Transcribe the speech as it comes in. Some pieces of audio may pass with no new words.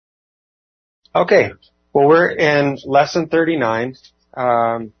Okay. Well, we're in lesson 39.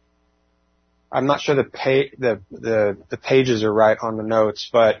 I'm not sure the pages are right on the notes,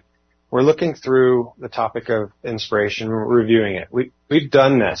 but we're looking through the topic of inspiration. We're reviewing it. We've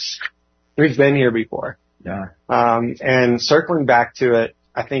done this. We've been here before. Yeah. And circling back to it,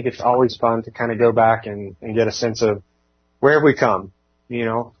 I think it's always fun to kind of go back and get a sense of where have we come. You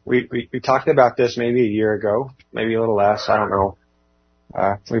know, we talked about this maybe a year ago, maybe a little less. I don't know.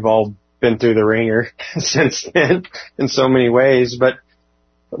 We've all been through the ringer since then in so many ways. But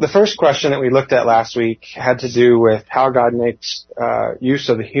the first question that we looked at last week had to do with how God makes use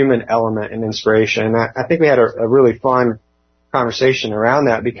of the human element in inspiration. And I think we had a really fun conversation around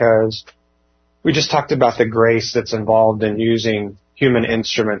that because we just talked about the grace that's involved in using human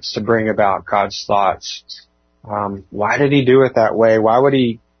instruments to bring about God's thoughts. Why did he do it that way? Why would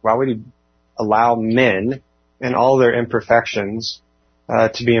he allow men and all their imperfections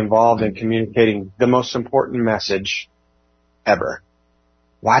to be involved in communicating the most important message ever?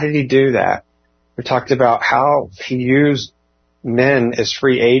 Why did he do that? We talked about how he used men as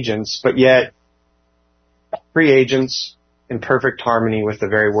free agents, but yet free agents in perfect harmony with the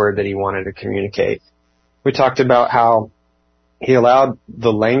very word that he wanted to communicate. We talked about how he allowed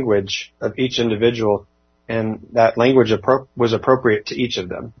the language of each individual, and that language was appropriate to each of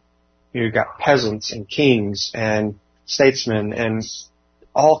them. You've got peasants and kings and statesmen and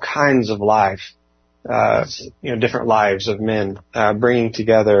all kinds of life, different lives of men, bringing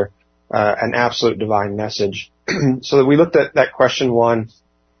together an absolute divine message. So that we looked at that question one,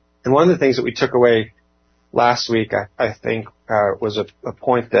 and one of the things that we took away last week, I think, was a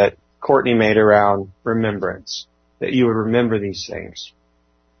point that Courtney made around remembrance, that you would remember these things.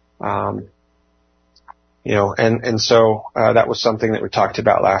 So that was something that we talked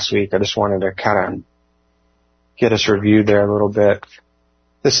about last week. I just wanted to kind of get us reviewed there a little bit.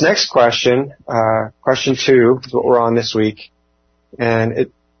 This next question, question 2, is what we're on this week, and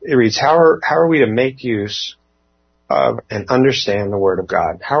it reads, how are we to make use of and understand the Word of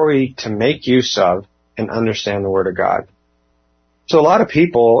God? How are we to make use of and understand the Word of God? So a lot of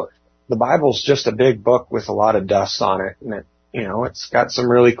people, the Bible's just a big book with a lot of dust on it, and it's got some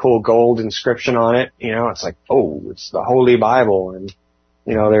really cool gold inscription on it. It's like, oh, it's the Holy Bible, and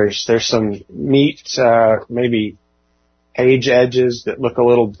there's some neat maybe page edges that look a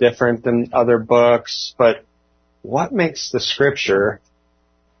little different than other books, but what makes the Scripture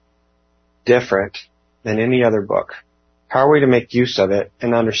different than any other book? How are we to make use of it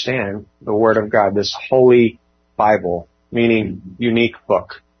and understand the Word of God, this Holy Bible, meaning unique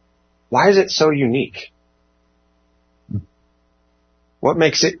book? Why is it so unique? What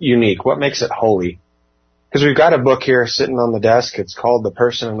makes it unique? What makes it holy? Because we've got a book here sitting on the desk. It's called The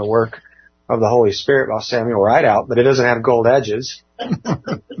Person and the Work of the Holy Spirit by Samuel Rideout, but it doesn't have gold edges. And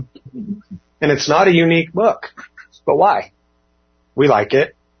it's not a unique book. But why? We like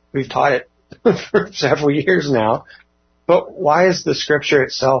it. We've taught it for several years now. But why is the Scripture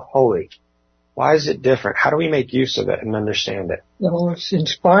itself holy? Why is it different? How do we make use of it and understand it? Well, it's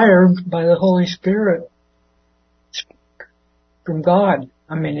inspired by the Holy Spirit from God.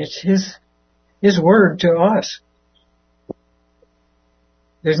 I mean, it's His Word to us.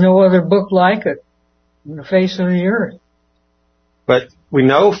 There's no other book like it on the face of the earth. But we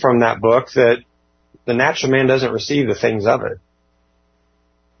know from that book that the natural man doesn't receive the things of it.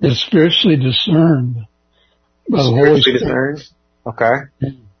 It's spiritually discerned by the Holy Spirit. Discerned? Okay.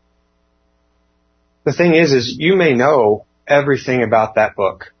 The thing is you may know everything about that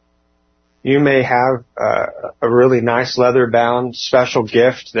book. You may have a really nice leather-bound special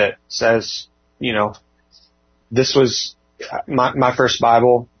gift that says, this was my first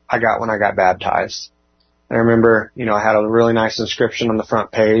Bible I got when I got baptized. I remember, I had a really nice inscription on the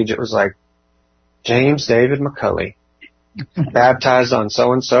front page. It was like, James David McCulley, baptized on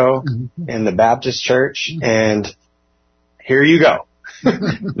so-and-so in the Baptist church, and here you go.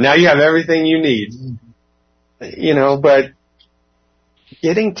 Now you have everything you need. But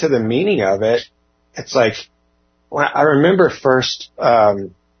getting to the meaning of it, it's like, I remember first,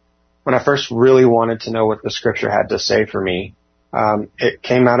 when I first really wanted to know what the Scripture had to say for me, it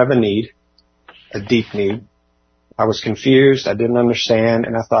came out of a need, a deep need. I was confused. I didn't understand.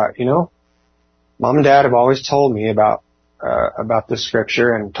 And I thought, Mom and Dad have always told me about the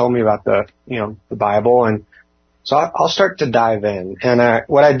Scripture and told me about the Bible. And so I'll start to dive in. And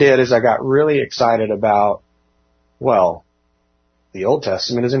what I did is I got really excited about, the Old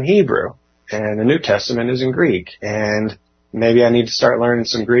Testament is in Hebrew and the New Testament is in Greek, and maybe I need to start learning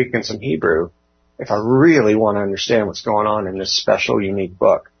some Greek and some Hebrew if I really want to understand what's going on in this special, unique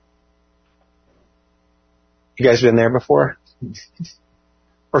book. You guys been there before?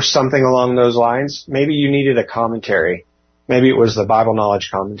 or something along those lines. Maybe you needed a commentary. Maybe it was the Bible Knowledge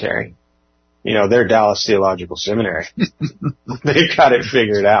Commentary. You know, they're Dallas Theological Seminary. They've got it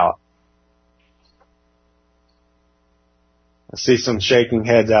figured out. I see some shaking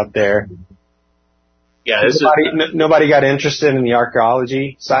heads out there. Yeah, nobody got interested in the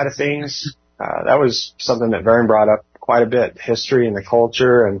archaeology side of things. That was something that Vern brought up quite a bit, history and the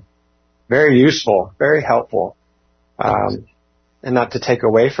culture, and very useful, very helpful. And not to take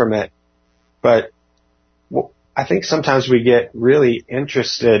away from it, but I think sometimes we get really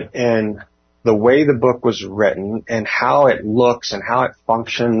interested in the way the book was written and how it looks and how it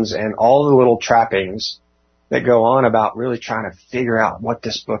functions and all the little trappings that go on about really trying to figure out what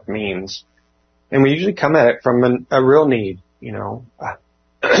this book means. And we usually come at it from a real need, you know.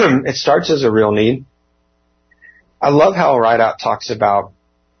 It starts as a real need. I love how Rideout talks about,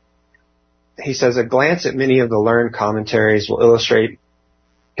 he says, a glance at many of the learned commentaries will illustrate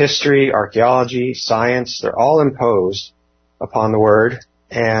history, archaeology, science. They're all imposed upon the word,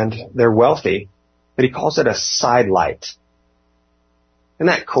 and they're wealthy. But he calls it a sidelight. Isn't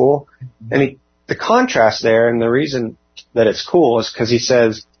that cool? And the contrast there, and the reason that it's cool is because he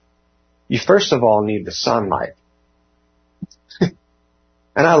says, you first of all need the sunlight.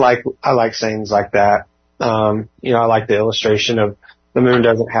 And I like sayings like that. You know, I like the illustration of the moon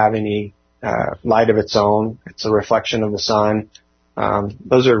doesn't have any light of its own. It's a reflection of the sun.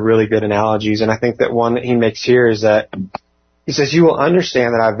 Those are really good analogies. And I think that one that he makes here is that he says, you will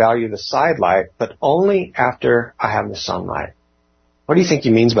understand that I value the sidelight, but only after I have the sunlight. What do you think he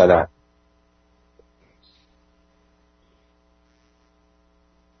means by that?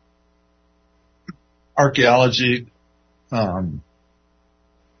 Archaeology,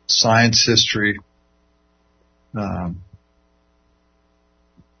 science, history,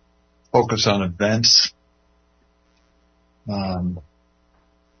 focus on events.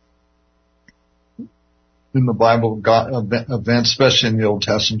 In the Bible, God, events, especially in the Old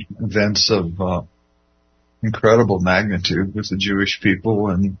Testament, events of incredible magnitude with the Jewish people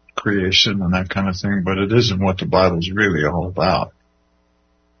and creation and that kind of thing, but it isn't what the Bible's really all about.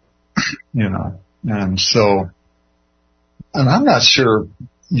 You know, and so, and I'm not sure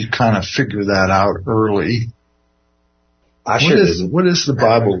you kind of figure that out early. What is the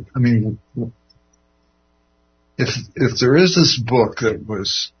Bible? I mean, if there is this book that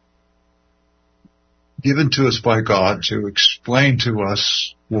was given to us by God to explain to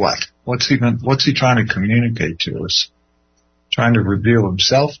us what's he trying to communicate to us, trying to reveal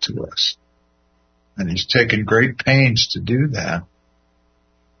himself to us, and he's taken great pains to do that,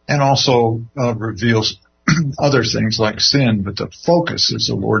 and also reveals other things like sin, but the focus is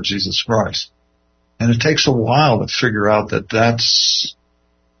the Lord Jesus Christ. And it takes a while to figure out that that's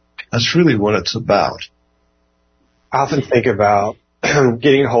really what it's about. I often think about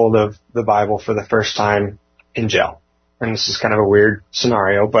getting hold of the Bible for the first time in jail. And this is kind of a weird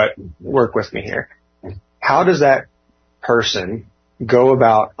scenario, but work with me here. How does that person go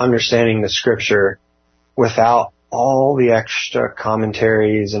about understanding the scripture without all the extra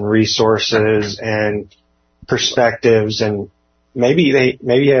commentaries and resources and perspectives, and maybe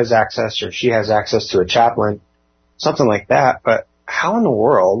he has access or she has access to a chaplain, something like that, but how in the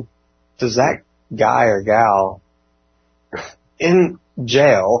world does that guy or gal in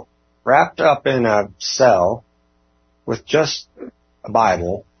jail, wrapped up in a cell with just a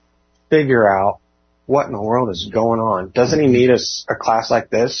Bible, figure out what in the world is going on? Doesn't he need a class like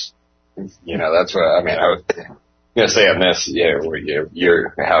this? You know, that's what, I mean, I was going to say on this,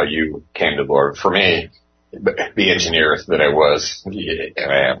 how you came to the Lord. For me, the engineer that I was,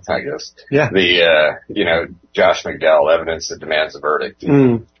 I guess. Yeah. Josh McDowell, evidence that demands a verdict.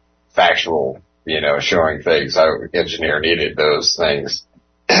 Factual, showing things. Engineer needed those things.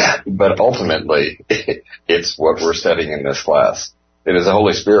 But ultimately, it's what we're studying in this class. It is the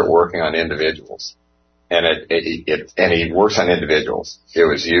Holy Spirit working on individuals. And and he works on individuals. It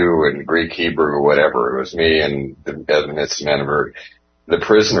was you and Greek, Hebrew, whatever. It was me and the evidence of the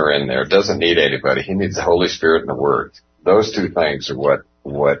prisoner in there doesn't need anybody. He needs the Holy Spirit and the Word. Those two things are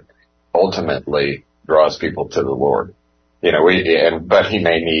what ultimately draws people to the Lord. But he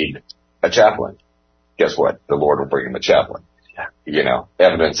may need a chaplain. Guess what? The Lord will bring him a chaplain.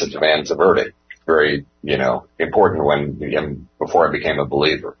 Evidence that demands a verdict. Very, important before I became a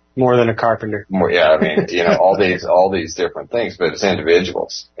believer. More than a carpenter. All these different things, but it's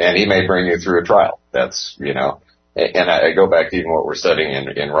individuals. And he may bring you through a trial. That's, and I go back to even what we're studying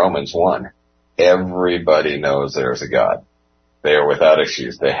in Romans 1. Everybody knows there's a God. They are without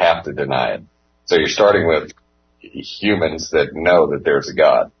excuse. They have to deny it. So you're starting with humans that know that there's a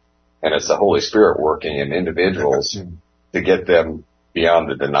God. And it's the Holy Spirit working in individuals to get them beyond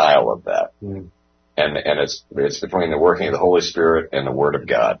the denial of that. Mm. And it's between the working of the Holy Spirit and the Word of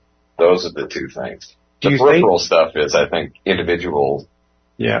God. Those are the two things. The peripheral stuff is, I think, individual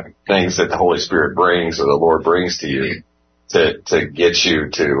things that the Holy Spirit brings or the Lord brings to you to get you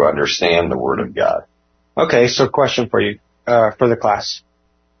to understand the Word of God. Okay, so question for you, for the class.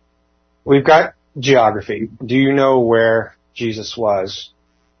 We've got geography. Do you know where Jesus was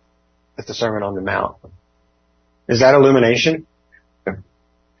at the Sermon on the Mount? Is that illumination?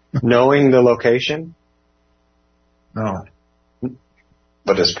 Knowing the location? No.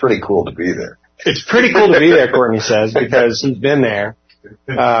 But it's pretty cool to be there. It's pretty cool to be there, Courtney says, because he's been there.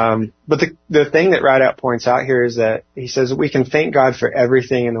 But the thing that Rideout points out here is that he says that we can thank God for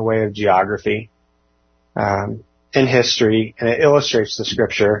everything in the way of geography, in history, and it illustrates the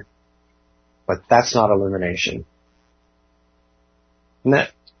scripture, but that's not illumination. And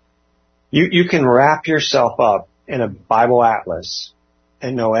that you can wrap yourself up in a Bible atlas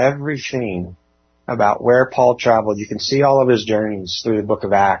and know everything about where Paul traveled. You can see all of his journeys through the book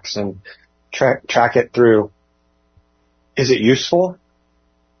of Acts and track it through. Is it useful?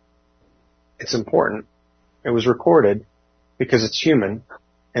 It's important. It was recorded because it's human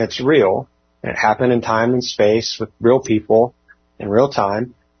and it's real and it happened in time and space with real people in real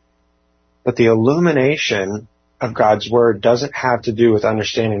time. But the illumination of God's Word doesn't have to do with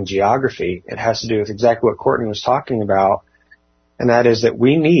understanding geography. It has to do with exactly what Courtney was talking about, and that is that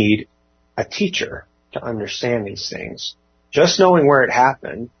we need a teacher to understand these things. Just knowing where it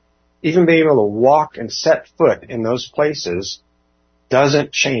happened, even being able to walk and set foot in those places,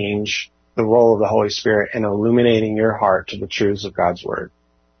 doesn't change the role of the Holy Spirit in illuminating your heart to the truths of God's Word.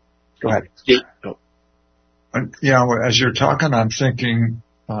 Go ahead. Yeah, as you're talking, I'm thinking,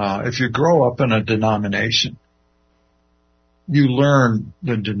 if you grow up in a denomination, you learn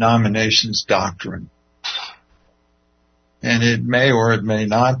the denomination's doctrine. And it may or it may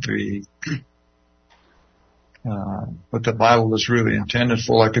not be what the Bible is really intended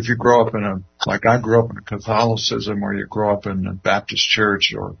for. Like if you grow up like I grew up in a Catholicism, or you grow up in a Baptist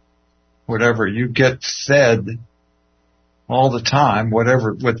church or whatever, you get fed all the time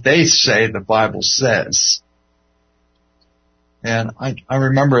what they say the Bible says. And I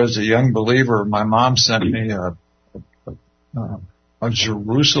remember as a young believer, my mom sent me a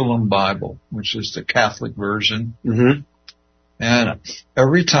Jerusalem Bible, which is the Catholic version. Mm-hmm. And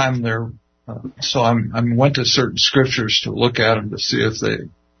every time so I went to certain scriptures to look at them to see if they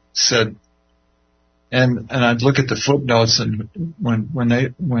said, and I'd look at the footnotes, and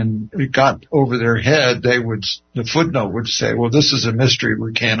when it got over their head, the footnote would say, well, this is a mystery,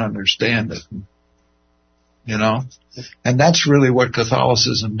 we can't understand it. You know? And that's really what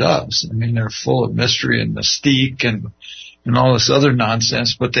Catholicism does. I mean, they're full of mystery and mystique and all this other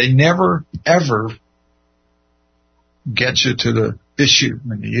nonsense, but they never, ever get you to the issue.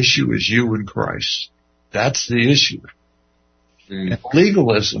 And the issue is you and Christ. That's the issue. And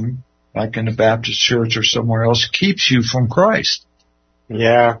legalism, like in the Baptist church or somewhere else, keeps you from Christ.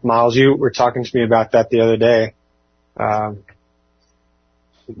 Yeah, Miles, you were talking to me about that the other day.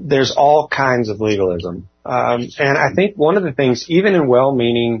 There's all kinds of legalism. And I think one of the things, even in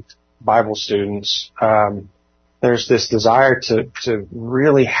well-meaning Bible students, there's this desire to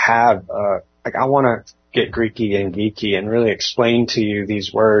really have, I want to get Greeky and geeky and really explain to you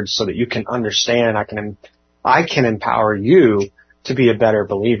these words so that you can understand. I can empower you to be a better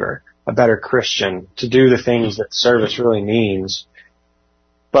believer, a better Christian, to do the things that service really means.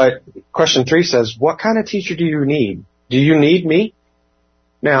 But question 3 says, what kind of teacher do you need? Do you need me?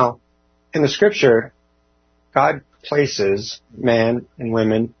 Now, in the scripture, God places men and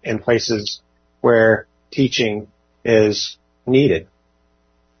women in places where teaching is needed.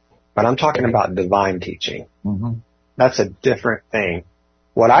 But I'm talking about divine teaching. Mm-hmm. That's a different thing.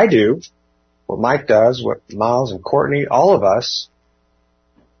 What I do, what Mike does, what Miles and Courtney, all of us,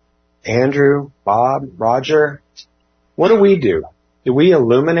 Andrew, Bob, Roger, what do we do? Do we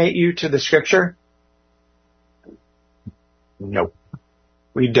illuminate you to the scripture? Nope.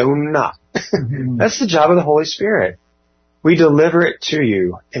 We do not. That's the job of the Holy Spirit. We deliver it to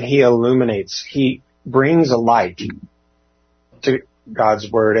you, and He illuminates. He brings a light to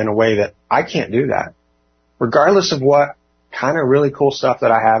God's Word in a way that I can't do that. Regardless of what kind of really cool stuff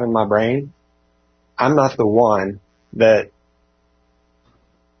that I have in my brain, I'm not the one that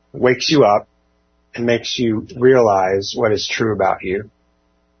wakes you up and makes you realize what is true about you.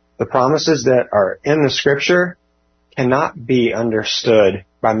 The promises that are in the scripture cannot be understood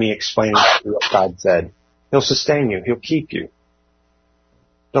by me explaining what God said. He'll sustain you. He'll keep you.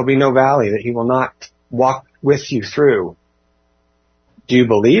 There'll be no valley that He will not walk with you through. Do you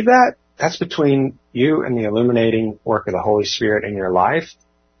believe that? That's between you and the illuminating work of the Holy Spirit in your life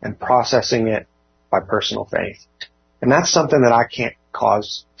and processing it by personal faith. And that's something that I can't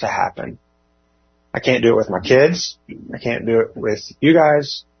cause to happen. I can't do it with my kids. I can't do it with you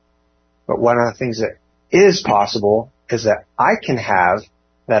guys. But one of the things that is possible is that I can have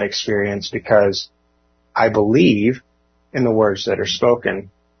that experience because I believe in the words that are spoken.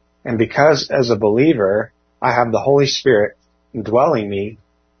 And because as a believer, I have the Holy Spirit indwelling me,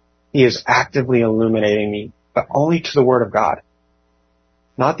 He is actively illuminating me, but only to the Word of God.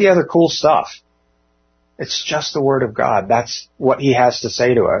 Not the other cool stuff. It's just the Word of God. That's what He has to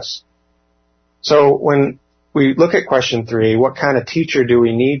say to us. So when we look at question 3, what kind of teacher do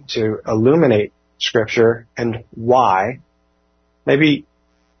we need to illuminate Scripture and why? Maybe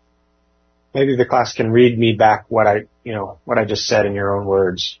the class can read me back what I just said in your own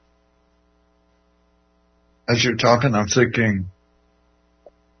words. As you're talking, I'm thinking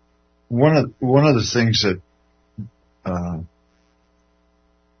one of the things that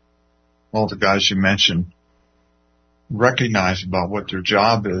all the guys you mentioned recognize about what their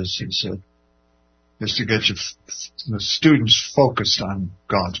job is to get the students focused on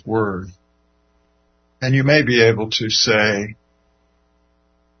God's Word. And you may be able to say,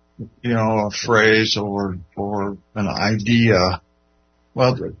 a phrase or an idea.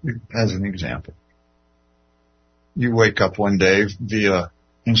 Well, as an example, you wake up one day via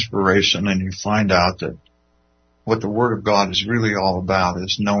inspiration and you find out that what the Word of God is really all about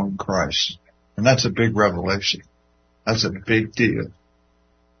is knowing Christ. And that's a big revelation. That's a big deal.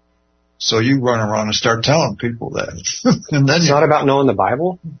 So you run around and start telling people that. And then it's not about knowing the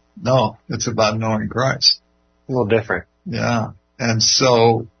Bible? No, it's about knowing Christ. A little different. Yeah. And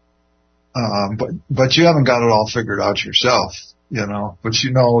so, but you haven't got it all figured out yourself, but Is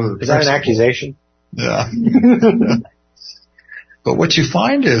that an accusation? Yeah. But what you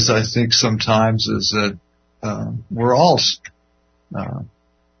find is, I think sometimes is that, we're all,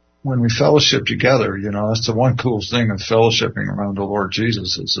 when we fellowship together, that's the one cool thing of fellowshipping around the Lord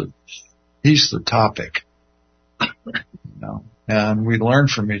Jesus is that He's the topic, and we learn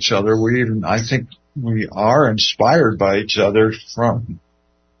from each other. I think we are inspired by each other from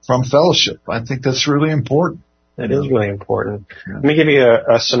fellowship. I think that's really important. That is really important. Yeah. Let me give you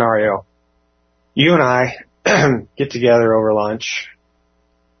a scenario. You and I get together over lunch.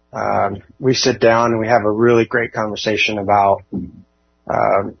 We sit down and we have a really great conversation about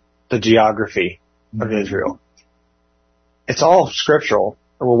the geography of Israel. It's all scriptural.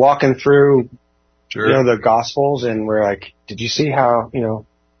 We're walking through, the Gospels, and we're like, did you see how,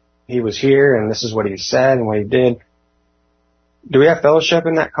 he was here and this is what he said and what he did? Do we have fellowship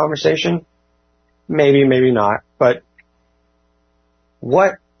in that conversation? Maybe, maybe not. But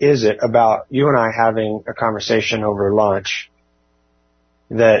what is it about you and I having a conversation over lunch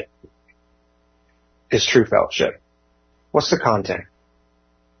that is true fellowship? What's the content?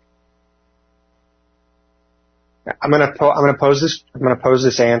 I'm going to pose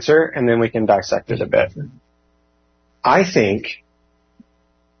this answer, and then we can dissect it a bit. I think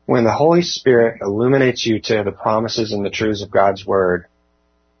when the Holy Spirit illuminates you to the promises and the truths of God's Word,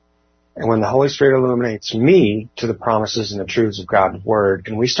 and when the Holy Spirit illuminates me to the promises and the truths of God's Word,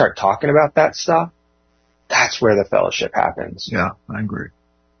 and we start talking about that stuff, that's where the fellowship happens. Yeah, I agree.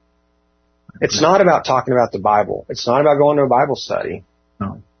 It's not about talking about the Bible. It's not about going to a Bible study.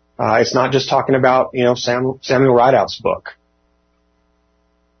 No. It's not just talking about, Samuel Rideout's book.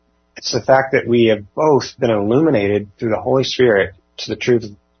 It's the fact that we have both been illuminated through the Holy Spirit to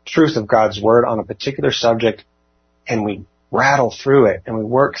the truth of God's Word on a particular subject, and we rattle through it, and we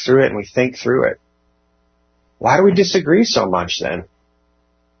work through it, and we think through it. Why do we disagree so much then?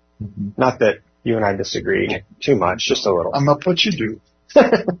 Mm-hmm. Not that you and I disagree too much, just a little. I'm not what you do.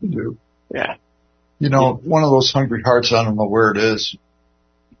 You do. Yeah. One of those hungry hearts, I don't know where it is.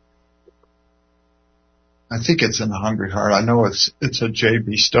 I think it's in the Hungry Heart. I know it's a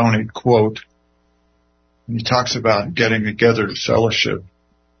J.B. Stoney quote. He talks about getting together to fellowship,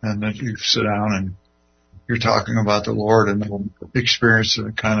 and then you sit down and you're talking about the Lord and the experience of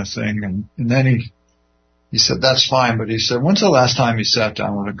the kind of thing. And then he said, that's fine. But he said, when's the last time you sat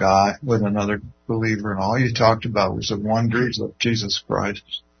down with another believer and all you talked about was the wonders of Jesus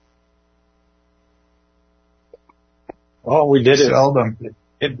Christ? Oh, we did it. Seldom.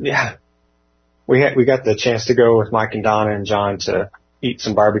 Yeah. We got the chance to go with Mike and Donna and John to eat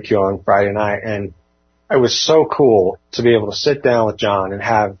some barbecue on Friday night, and it was so cool to be able to sit down with John and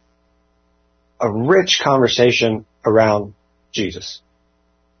have a rich conversation around Jesus.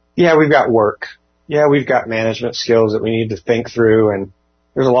 Yeah, we've got work. Yeah, we've got management skills that we need to think through, and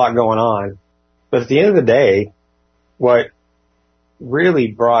there's a lot going on. But at the end of the day, what really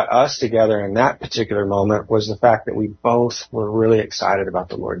brought us together in that particular moment was the fact that we both were really excited about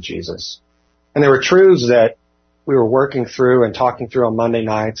the Lord Jesus. And there were truths that we were working through and talking through on Monday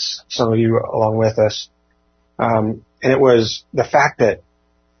nights, some of you along with us. And it was the fact that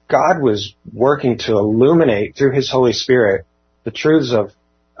God was working to illuminate through His Holy Spirit the truths of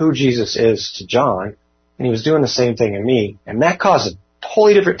who Jesus is to John, and He was doing the same thing in me, and that caused a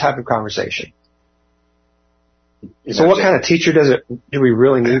totally different type of conversation. So what kind of teacher do we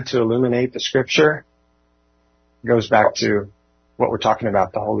really need to illuminate the Scripture? It goes back to what we're talking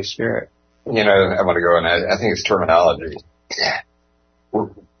about, the Holy Spirit. I want to go, and I think it's terminology.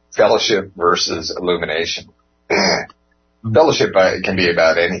 Fellowship versus illumination. Fellowship can be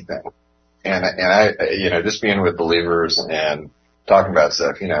about anything. And I, just being with believers and talking about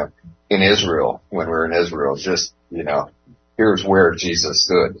stuff, in Israel, when we were in Israel, just, here's where Jesus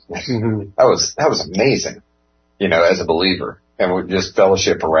stood. Mm-hmm. That was amazing, as a believer. And we just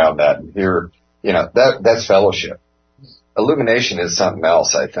fellowship around that. And here, that's fellowship. Illumination is something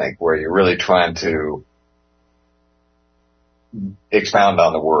else, I think, where you're really trying to expound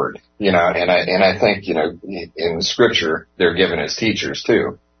on the Word, and I think, in Scripture, they're given as teachers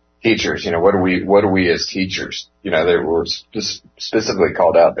too. Teachers, what are we as teachers? They were just specifically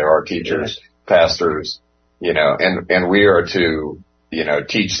called out. There are teachers, pastors, and we are to,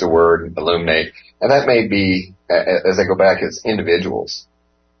 teach the Word, illuminate. And that may be, as I go back, as individuals,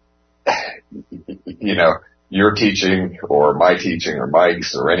 your teaching or my teaching or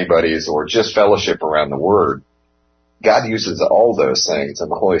Mike's or anybody's or just fellowship around the Word. God uses all those things, and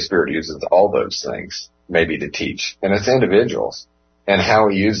the Holy Spirit uses all those things maybe to teach. And it's individuals and how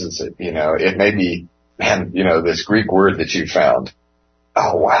He uses it. It may be, this Greek word that you found.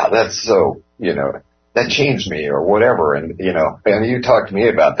 Oh, wow, that's so, that changed me or whatever. And, and you talked to me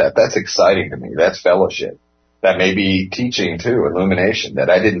about that. That's exciting to me. That's fellowship. That may be teaching too, illumination, that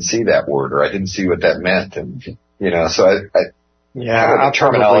I didn't see that word or I didn't see what that meant. And, so the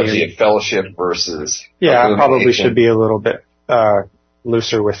terminology of fellowship versus. Yeah, I probably should be a little bit,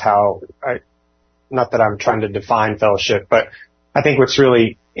 looser with how not that I'm trying to define fellowship, but I think what's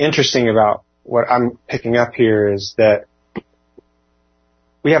really interesting about what I'm picking up here is that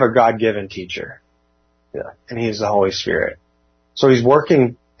we have a God-given teacher. Yeah. And He is the Holy Spirit. So He's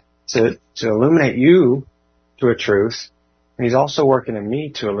working to illuminate you to a truth, and He's also working in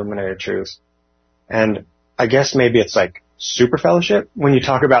me to illuminate a truth. And I guess maybe it's like super fellowship when you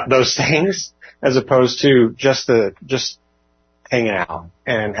talk about those things, as opposed to just hanging out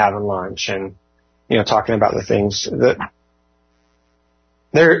and having lunch and, talking about the things that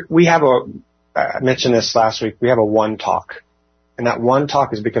I mentioned this last week, we have a one talk. And that one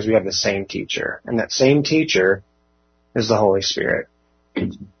talk is because we have the same teacher. And that same teacher is the Holy Spirit.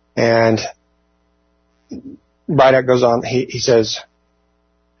 And Bright goes on, he says,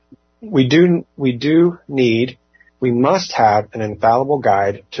 we must have an infallible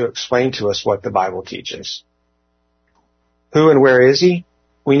guide to explain to us what the Bible teaches. Who and where is He?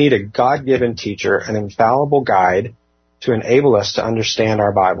 We need a God-given teacher, an infallible guide to enable us to understand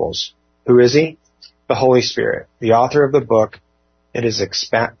our Bibles. Who is He? The Holy Spirit, the author of the book. It's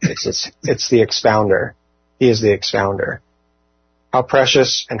the expounder. He is the expounder. How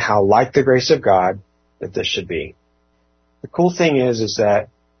precious and how like the grace of God that this should be. The cool thing is that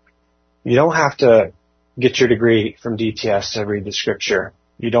you don't have to get your degree from DTS to read the Scripture.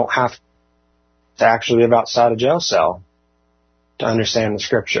 You don't have to actually live outside a jail cell to understand the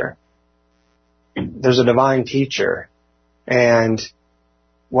Scripture. There's a divine teacher, and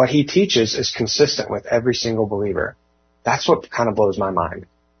what he teaches is consistent with every single believer. That's what kind of blows my mind.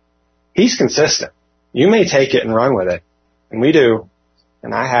 He's consistent. You may take it and run with it, and we do,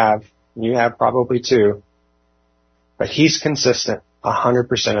 and I have, and you have probably too, but He's consistent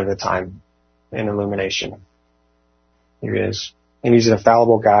 100% of the time in illumination. Here He is. And He's an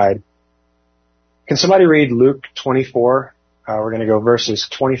infallible guide. Can somebody read Luke 24? We're going to go verses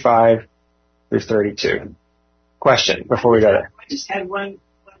 25 through 32. Question before we go there. I just had one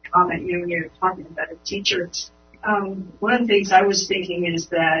comment. When you're talking about a teacher, one of the things I was thinking is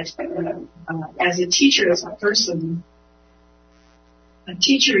that as a teacher, as a person, a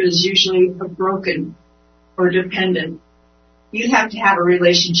teacher is usually a broken or dependent. You have to have a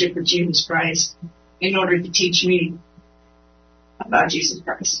relationship with Jesus Christ in order to teach me about Jesus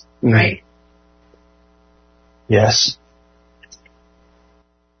Christ, right? Yes.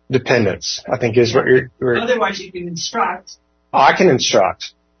 Dependence, I think, is what you're... Otherwise, you can instruct. Oh, I can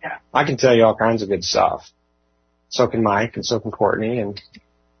instruct. Yeah. I can tell you all kinds of good stuff. So can Mike, and so can Courtney, and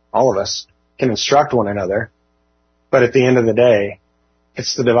all of us can instruct one another. But at the end of the day,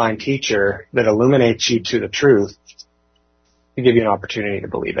 it's the divine teacher that illuminates you to the truth to give you an opportunity to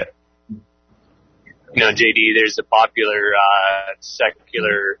believe it. JD, there's a popular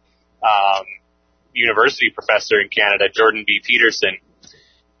secular university professor in Canada, Jordan B. Peterson,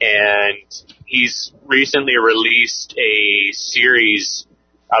 and he's recently released a series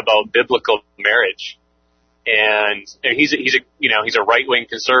about biblical marriage, and he's a right-wing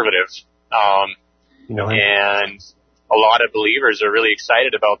conservative, and a lot of believers are really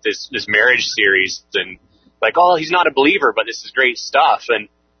excited about this marriage series, and like, oh, he's not a believer, but this is great stuff, and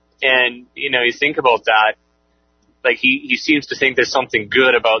you think about that, like he seems to think there's something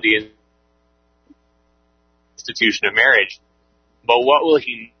good about the institution of marriage, but what will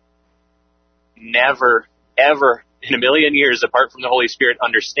he never, ever in a million years, apart from the Holy Spirit,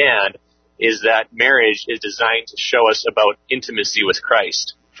 understand is that marriage is designed to show us about intimacy with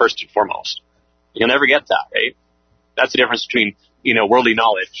Christ, first and foremost. You'll never get that, right? That's the difference between, worldly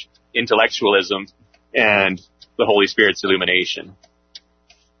knowledge, intellectualism, and the Holy Spirit's illumination.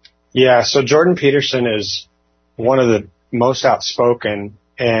 Yeah, so Jordan Peterson is one of the most outspoken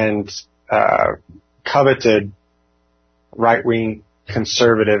and coveted right-wing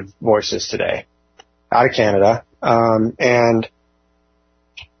conservative voices today out of Canada. And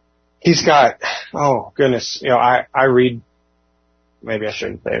he's got, oh goodness, I read, maybe I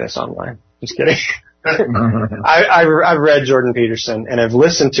shouldn't say this online. Just kidding. I've read Jordan Peterson and I've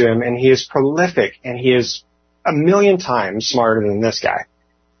listened to him, and he is prolific, and he is a million times smarter than this guy.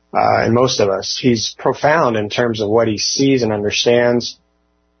 And most of us. He's profound in terms of what he sees and understands,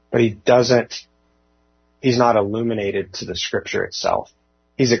 but he's not illuminated to the scripture itself.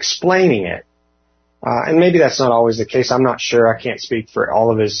 He's explaining it. And maybe that's not always the case. I'm not sure. I can't speak for all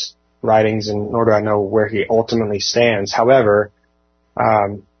of his writings, and nor do I know where he ultimately stands. However,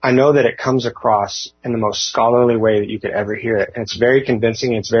 I know that it comes across in the most scholarly way that you could ever hear it. And it's very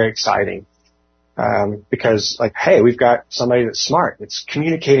convincing, and it's very exciting. Because like, hey, we've got somebody that's smart. It's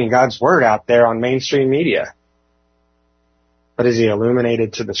communicating God's word out there on mainstream media. But is he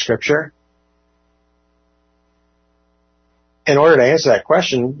illuminated to the scripture? In order to answer that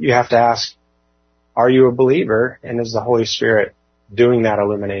question, you have to ask, are you a believer? And is the Holy Spirit doing that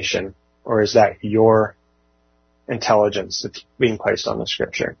illumination? Or is that your intelligence that's being placed on the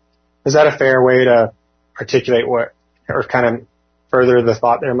scripture? Is that a fair way to articulate what, or kind of further the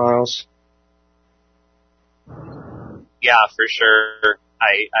thought there, Miles? Yeah, for sure.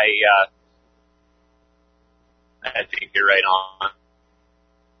 I think you're right on.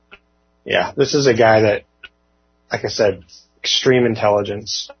 Yeah, this is a guy that, like I said, extreme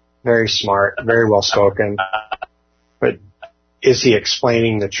intelligence, very smart, very well spoken. But is he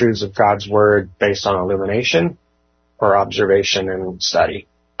explaining the truths of God's word based on illumination or observation and study?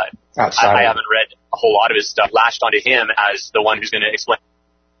 I haven't read a whole lot of his stuff. Latched onto him as the one who's going to explain.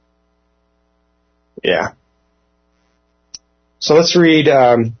 Yeah. So let's read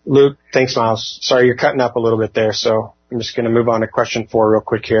Luke. Thanks, Miles. Sorry, you're cutting up a little bit there, so I'm just going to move on to question 4 real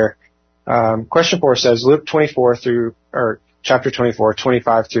quick here. Question 4 says, Luke 24 chapter 24,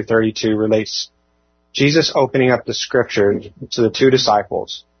 25 through 32 relates Jesus opening up the scripture to the 2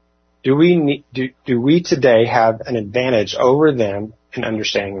 disciples. Do we today have an advantage over them in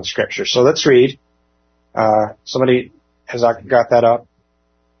understanding the scripture? So let's read. Somebody has got that up?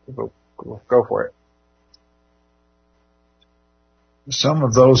 Go for it. Some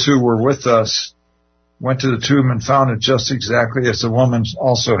of those who were with us went to the tomb and found it just exactly as the woman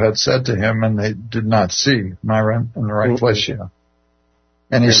also had said to him, and they did not see. Am I in the right place? Yeah.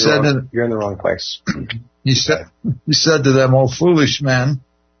 And he said, "You're in the wrong place." He said to them, "O foolish men,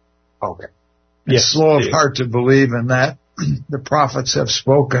 okay, and slow of heart to believe in that the prophets have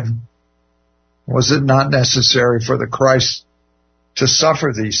spoken. Was it not necessary for the Christ to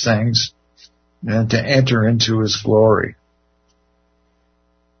suffer these things and to enter into his glory?"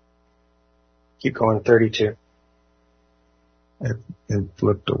 Keep going, 32. It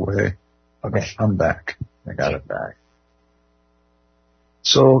flipped away. Okay, I'm back. I got it back.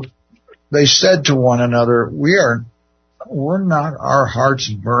 So they said to one another, were not our hearts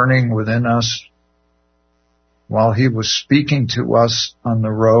burning within us while he was speaking to us on the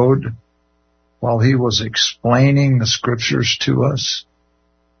road, while he was explaining the scriptures to us?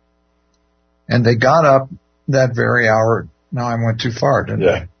 And they got up that very hour. Now I went too far, didn't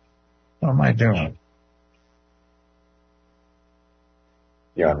I? What am I doing?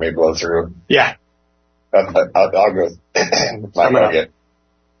 You want me to blow through? Yeah. I'll go.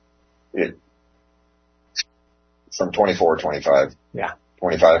 It. From 24, 25. Yeah.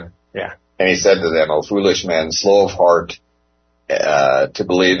 25? Yeah. And he said to them, O foolish men, slow of heart to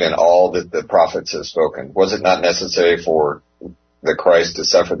believe in all that the prophets have spoken. Was it not necessary for the Christ to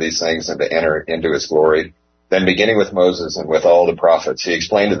suffer these things and to enter into his glory? Then beginning with Moses and with all the prophets, he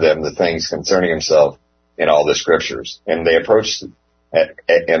explained to them the things concerning himself in all the scriptures. And they approached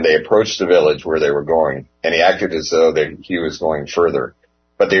the village where they were going, and he acted as though he was going further.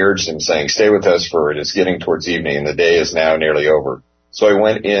 But they urged him, saying, "Stay with us, for it is getting towards evening, and the day is now nearly over." So he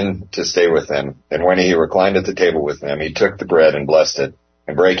went in to stay with them, and when he reclined at the table with them, he took the bread and blessed it,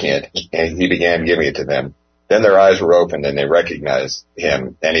 and breaking it, and he began giving it to them. Then their eyes were opened, and they recognized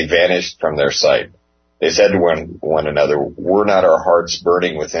him, and he vanished from their sight. They said to one another, "Were not our hearts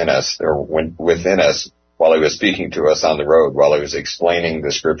burning within us while he was speaking to us on the road, while he was explaining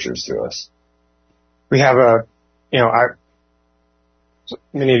the scriptures to us?" We have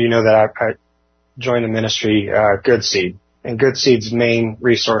many of you know that I joined the ministry, Good Seed, and Good Seed's main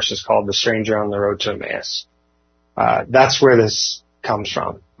resource is called The Stranger on the Road to Emmaus. That's where this comes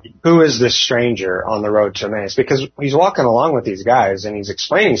from. Who is this stranger on the road to Emmaus? Because he's walking along with these guys and he's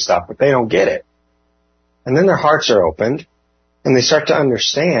explaining stuff, but they don't get it. And then their hearts are opened and they start to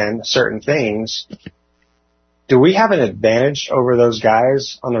understand certain things. Do we have an advantage over those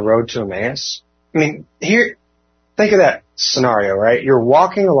guys on the road to Emmaus? I mean, here, think of that scenario, right? You're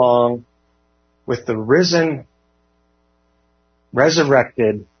walking along with the risen,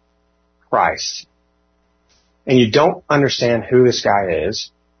 resurrected Christ, and you don't understand who this guy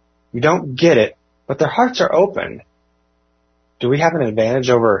is. You don't get it, but their hearts are open. Do we have an advantage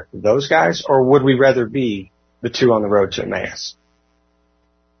over those guys, or would we rather be the two on the road to Emmaus?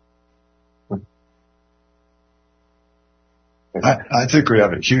 I think we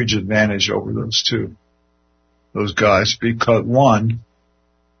have a huge advantage over those guys, because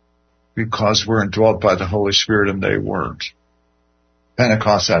we're indwelt by the Holy Spirit and they weren't.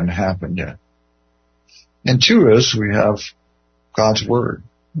 Pentecost hadn't happened yet. And two is we have God's Word,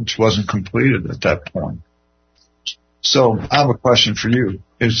 which wasn't completed at that point. So I have a question for you.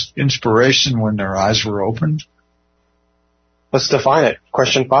 Is inspiration when their eyes were opened? Let's define it.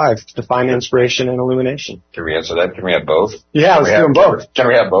 Question 5. Define inspiration and illumination. Can we answer that? Can we have both? Yeah, let's do them both. Can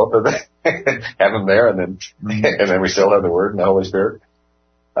we have both of them? Have them there and then we still have the Word and the Holy Spirit?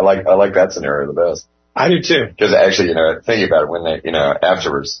 I like that scenario the best. I do too. Because actually, think about it, when they,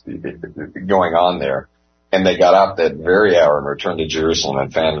 afterwards going on there, and they got up that very hour and returned to Jerusalem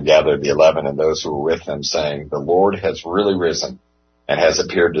and found and gathered the 11 and those who were with them, saying, "The Lord has really risen and has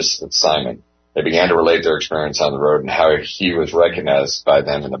appeared to Simon." They began to relate their experience on the road and how he was recognized by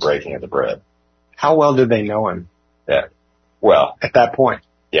them in the breaking of the bread. How well did they know him? Yeah. Well, at that point.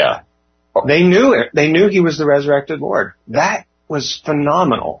 Yeah. They knew it. They knew he was the resurrected Lord. That was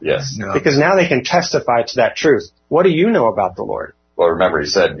phenomenal. Yes. Yeah. Because now they can testify to that truth. What do you know about the Lord? Well, remember he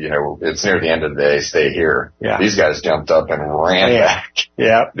said, it's near the end of the day, stay here. Yeah. These guys jumped up and ran back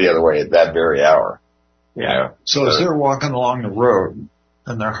the other way at that very hour. Yeah. So as they're walking along the road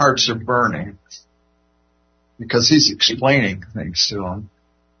and their hearts are burning because he's explaining things to them,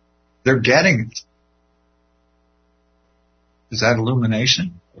 they're getting it. Is that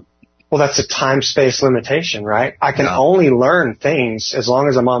illumination? Well, that's a time-space limitation, right? I can only learn things as long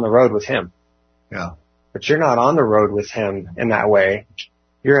as I'm on the road with him. Yeah. But you're not on the road with him in that way.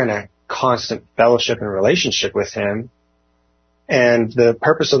 You're in a constant fellowship and relationship with him. And the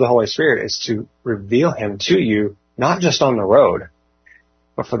purpose of the Holy Spirit is to reveal him to you, not just on the road,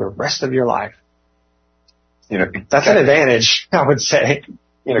 but for the rest of your life. That's an advantage, I would say.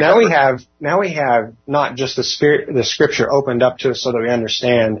 Now we have not just the scripture opened up to us so that we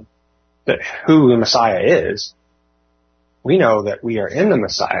understand that who the Messiah is. We know that we are in the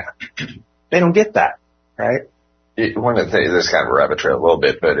Messiah. They don't get that, right? One of the things, this kind of a rabbit trail a little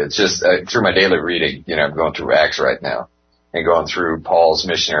bit, but it's just through my daily reading, I'm going through Acts right now and going through Paul's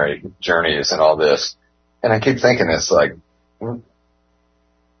missionary journeys and all this. And I keep thinking it's like,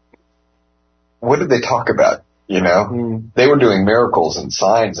 what did they talk about? They were doing miracles and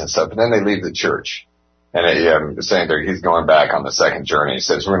signs and stuff, and then they leave the church. And I'm saying there, he's going back on the second journey. He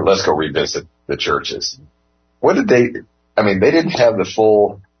says, let's go revisit the churches. What did they didn't have the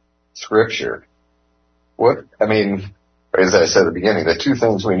full scripture. As I said at the beginning, the two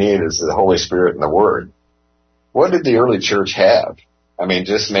things we need is the Holy Spirit and the Word. What did the early church have?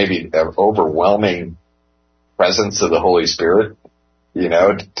 Just maybe an overwhelming presence of the Holy Spirit,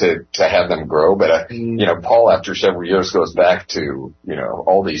 to have them grow. But, Paul, after several years, goes back to,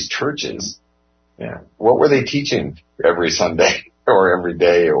 all these churches. Yeah. What were they teaching every Sunday or every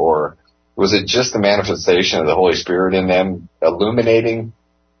day? Or was it just the manifestation of the Holy Spirit in them illuminating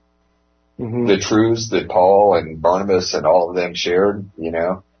the truths that Paul and Barnabas and all of them shared?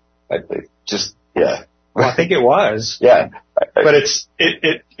 Well, I think it was. Yeah. But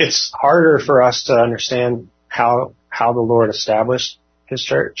it's harder for us to understand how the Lord established his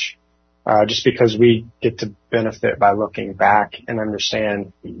church. just because we get to benefit by looking back and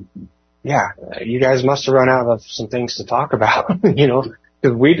understand, yeah, you guys must have run out of some things to talk about, because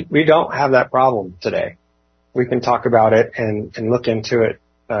we don't have that problem today. We can talk about it and look into it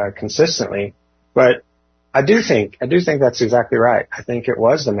consistently, but I do think that's exactly right. I think it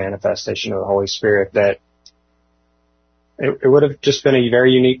was the manifestation of the Holy Spirit that it would have just been a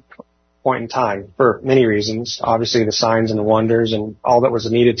very unique point in time for many reasons. Obviously, the signs and the wonders and all that was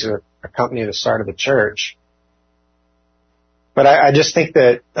needed to accompany the start of the church. But I just think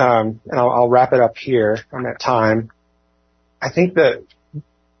that, and I'll wrap it up here on that time. I think that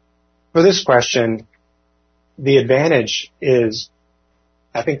for this question, the advantage is,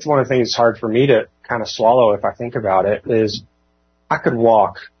 I think one of the things that's hard for me to kind of swallow if I think about it is I could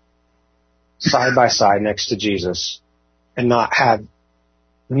walk side by side next to Jesus and not have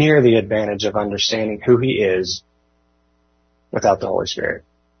near the advantage of understanding who he is without the Holy Spirit.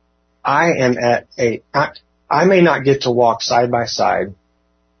 I may not get to walk side by side,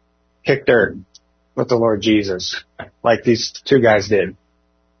 kick dirt with the Lord Jesus like these two guys did.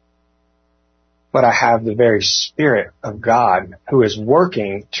 But I have the very Spirit of God who is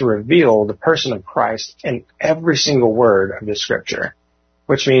working to reveal the person of Christ in every single word of the Scripture,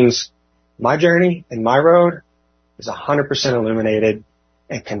 which means my journey and my road is 100% illuminated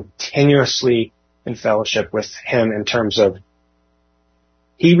and continuously in fellowship with him in terms of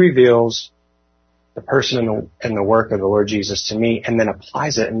he reveals the person and the work of the Lord Jesus to me and then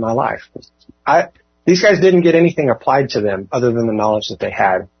applies it in my life. These guys didn't get anything applied to them other than the knowledge that they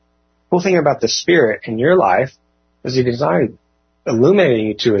had. The cool thing about the Spirit in your life is he designed illuminating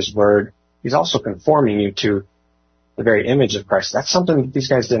you to his word. He's also conforming you to the very image of Christ. That's something that these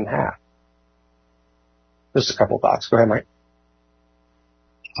guys didn't have. Just a couple thoughts. Go ahead, Mike.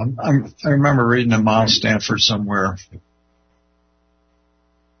 I remember reading in Miles Stanford somewhere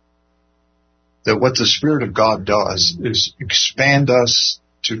that what the Spirit of God does is expand us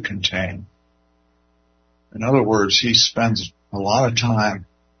to contain. In other words, he spends a lot of time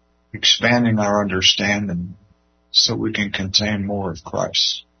expanding our understanding so we can contain more of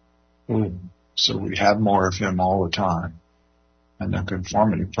Christ. So we have more of him all the time. And the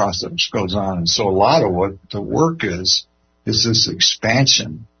conformity process goes on. And so a lot of what the work is this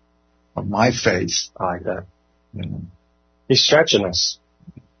expansion of my faith. I like that. He's stretching us,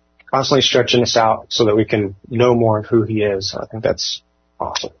 constantly stretching us out so that we can know more of who he is. I think that's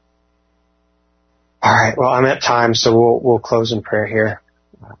awesome. All right. Well, I'm at time, so we'll close in prayer here.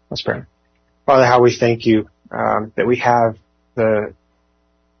 Let's pray. Father, how we thank you that we have the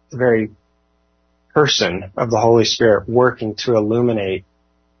very person of the Holy Spirit working to illuminate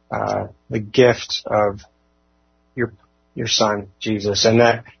the gift of your Son, Jesus, and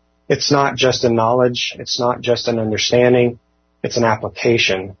that it's not just a knowledge, it's not just an understanding, it's an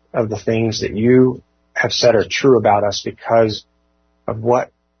application of the things that you have said are true about us because of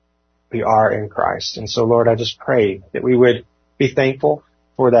what we are in Christ. And so, Lord, I just pray that we would be thankful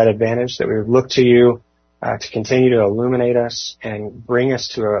for that advantage, that we would look to you to continue to illuminate us and bring us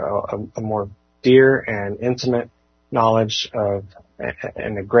to a more dear and intimate knowledge of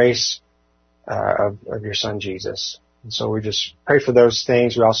and the grace of your Son, Jesus. And so we just pray for those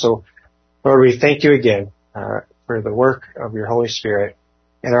things. We also, Lord, we thank you again for the work of your Holy Spirit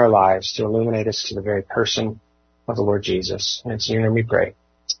in our lives to illuminate us to the very person of the Lord Jesus. And it's in your name we pray.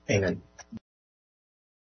 Amen.